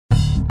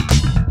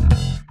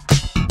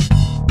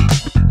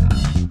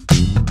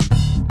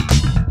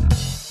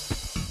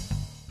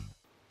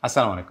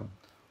আসসালামু আলাইকুম।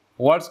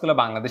 ওয়ার্ড স্কুলে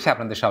বাংলাদেশে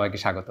আপনাদের সবাইকে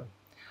স্বাগত।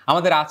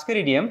 আমাদের আজকের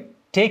idiom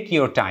take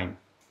your time.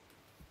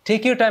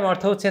 Take your time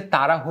অর্থ হচ্ছে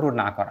তাড়াহুড়ো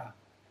না করা,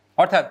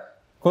 অর্থাৎ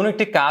কোনো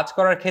একটি কাজ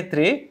করার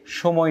ক্ষেত্রে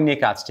সময় নিয়ে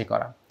কাজটি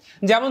করা।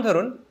 যেমন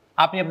ধরুন,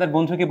 আপনি আপনার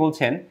বন্ধুকে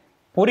বলছেন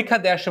পরীক্ষা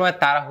দেওয়ার সময়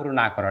তাড়াহুড়ো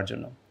না করার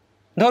জন্য।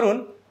 ধরুন,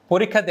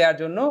 পরীক্ষা দেওয়ার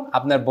জন্য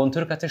আপনার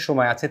বন্ধুর কাছে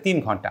সময় আছে 3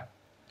 ঘন্টা।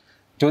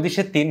 যদি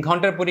সে 3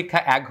 ঘন্টার পরীক্ষা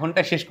 1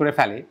 ঘন্টা শেষ করে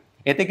ফেলে,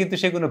 এতে কিন্তু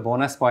সে কোনো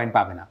বোনাস পয়েন্ট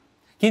পাবে না।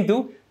 কিন্তু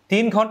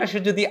 3 ঘন্টা সে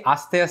যদি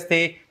আস্তে আস্তে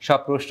সব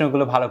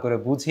প্রশ্নগুলো ভালো করে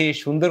বুঝে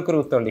সুন্দর করে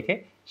উত্তর লিখে,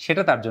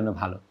 সেটা তার জন্য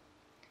ভালো।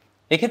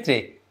 এক্ষেত্রে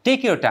টেক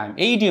ইউর টাইম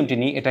এই ইডিয়মটি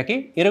নিয়ে এটাকে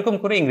এরকম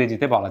করে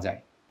ইংরেজিতে বলা যায়,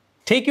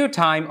 take your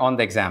time on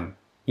the exam,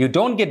 you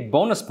don't get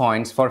bonus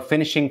points for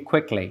finishing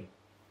quickly.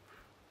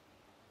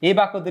 এই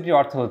বাক্য দুটির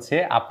অর্থ হচ্ছে,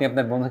 আপনি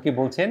আপনার বন্ধুকে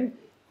বলছেন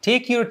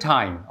টেক ইউর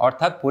টাইম,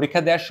 অর্থাৎ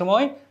পরীক্ষা দেওয়ার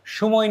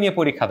সময় নিয়ে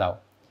পরীক্ষা দাও।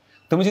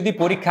 তুমি যদি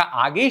পরীক্ষা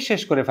আগেই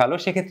শেষ করে ফেলো,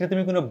 সেক্ষেত্রে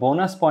তুমি কোনো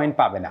বোনাস পয়েন্ট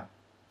পাবে না।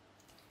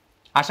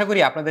 আশা করি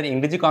আপনাদের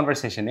ইংরেজি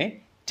কনভারসেশনে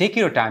টেক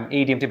ইউর টাইম এই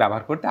ইডিয়মটি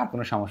ব্যবহার করতে আর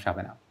কোনো সমস্যা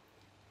হবে না।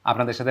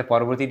 আপনাদের সাথে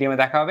পরবর্তী ইডিয়মে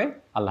দেখা হবে।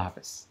 আল্লাহ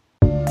হাফেজ।